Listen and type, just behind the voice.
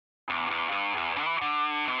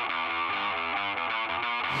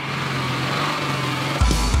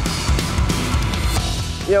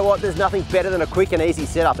You know what, there's nothing better than a quick and easy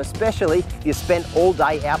setup, especially if you spent all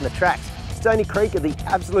day out in the tracks. Stony Creek are the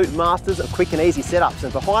absolute masters of quick and easy setups,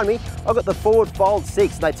 and behind me I've got the Ford Fold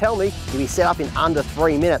 6 and they tell me it can be set up in under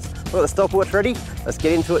 3 minutes. I've got the stopwatch ready, let's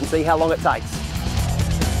get into it and see how long it takes.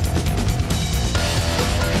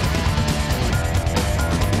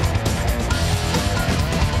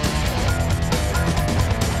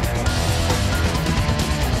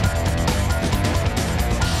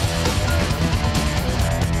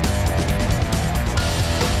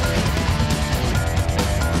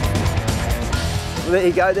 There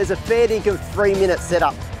you go, there's a fair dinkum 3-minute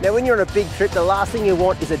setup. Now when you're on a big trip, the last thing you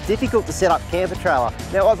want is a difficult to set up camper trailer.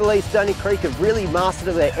 Now I believe Stony Creek have really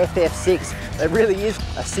mastered their FF6. It really is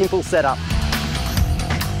a simple setup.